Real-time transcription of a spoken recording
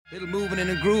Little moving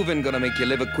and grooving gonna make your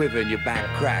liver quiver and your back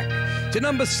crack. To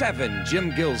number 7,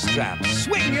 Jim Gilstrap,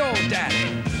 Swing Your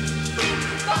Daddy.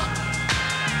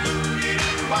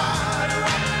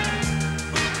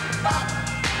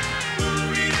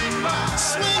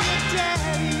 Swing your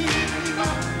daddy,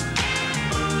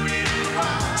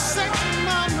 sexy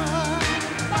mama.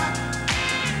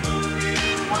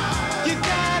 You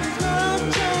got his love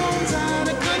Jones out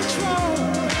of control.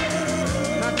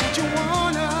 Now don't you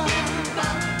wanna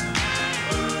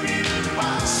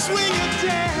swing your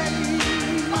daddy,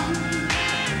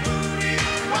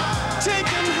 take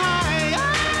him higher,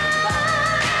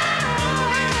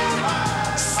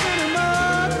 send him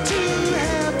up to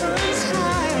heaven's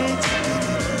heights,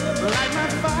 light my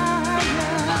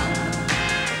fire.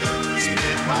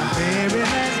 My baby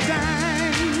has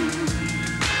died,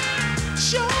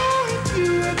 showing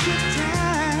you a good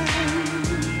time.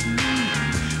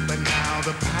 But now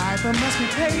the piper must be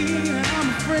paid, and I'm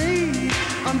afraid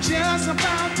I'm just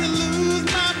about to lose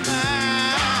my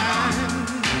mind.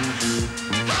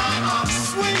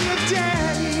 Swing your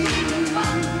daddy,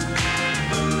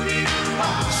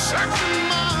 sexy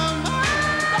mama.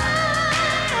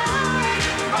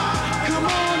 Come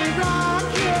on and rock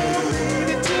your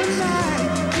baby tonight.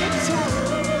 Get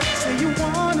tight, say you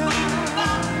wanna.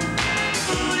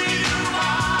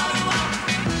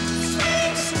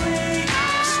 Swing,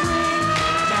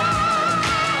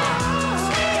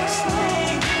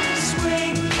 swing,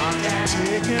 swing,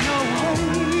 taking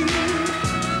away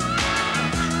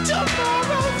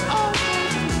tomorrow's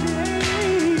almost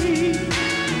day.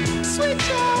 Sweet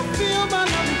child, fill my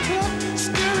loving cup,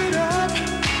 stir it up.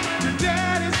 Your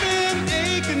daddy's been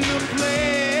aching to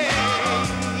play.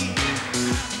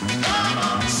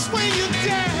 Swing your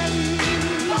daddy,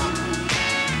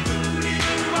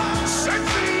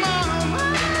 sexy mama.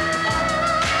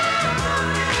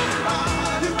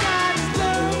 You got his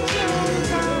love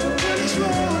Jones out of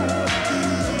control.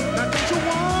 Now don't you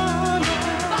wanna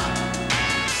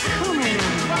come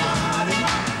on?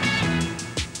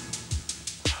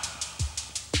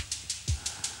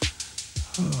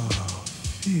 Oh,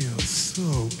 feels so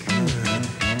good.